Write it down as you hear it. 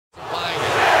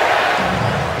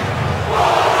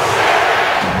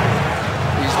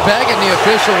the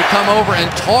official to come over and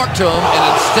talk to him, and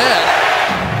instead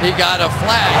he got a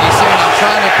flag. He's saying, I'm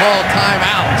trying to call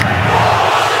timeout.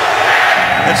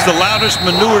 It's the loudest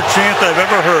manure chant I've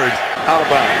ever heard. Out of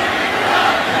bounds.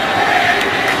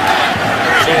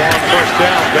 So on first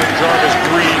down, Ben Jarvis,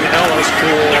 Green, Ellis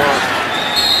for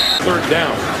third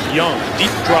down. Young,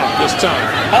 deep drop this time.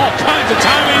 All kinds of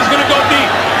timing. He's going to go deep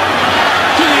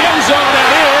to the end zone. That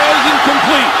is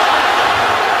incomplete.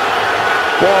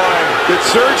 Boy, did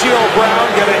Sergio Brown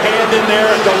get a hand in there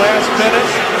at the last minute?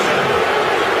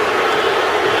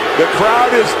 The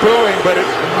crowd is booing, but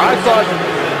I thought...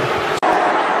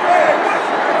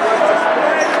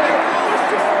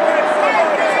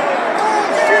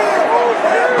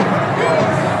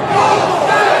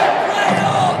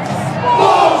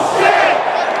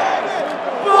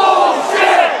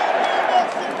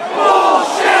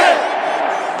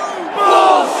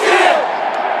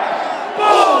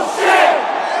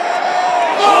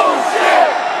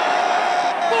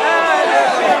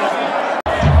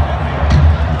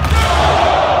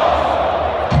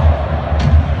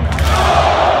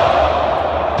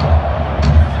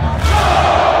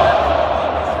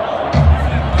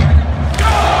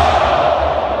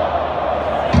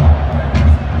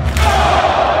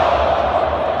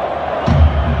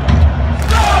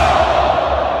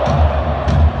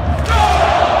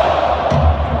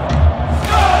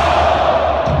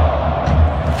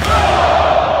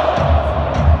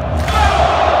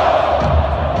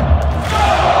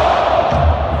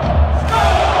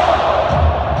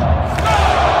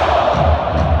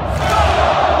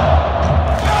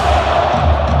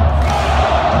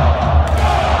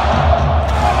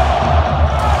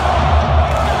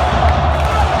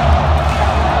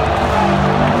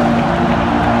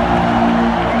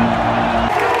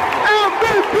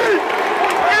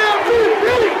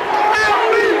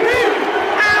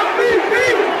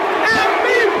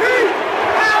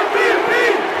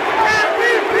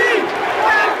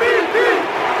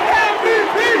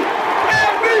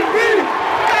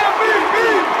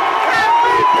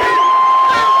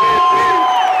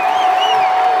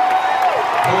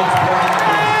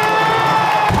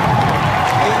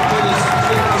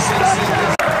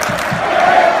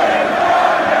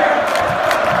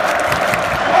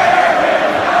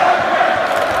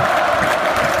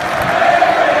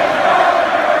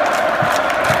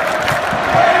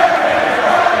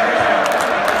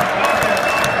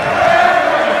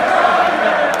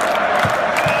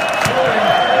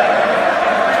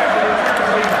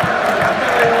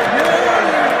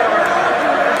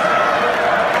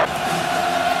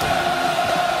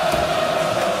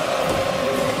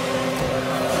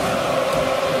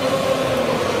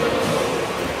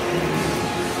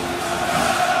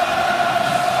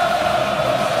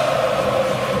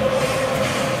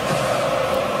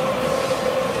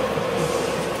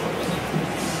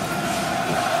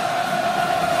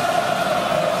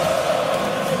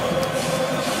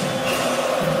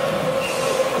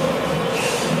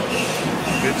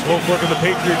 Wolford and the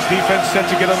Patriots defense set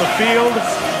to get on the field.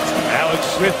 Alex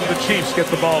Smith and the Chiefs get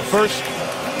the ball first.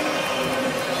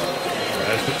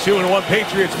 As the 2-1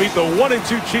 Patriots meet the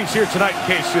 1-2 Chiefs here tonight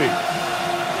in KC.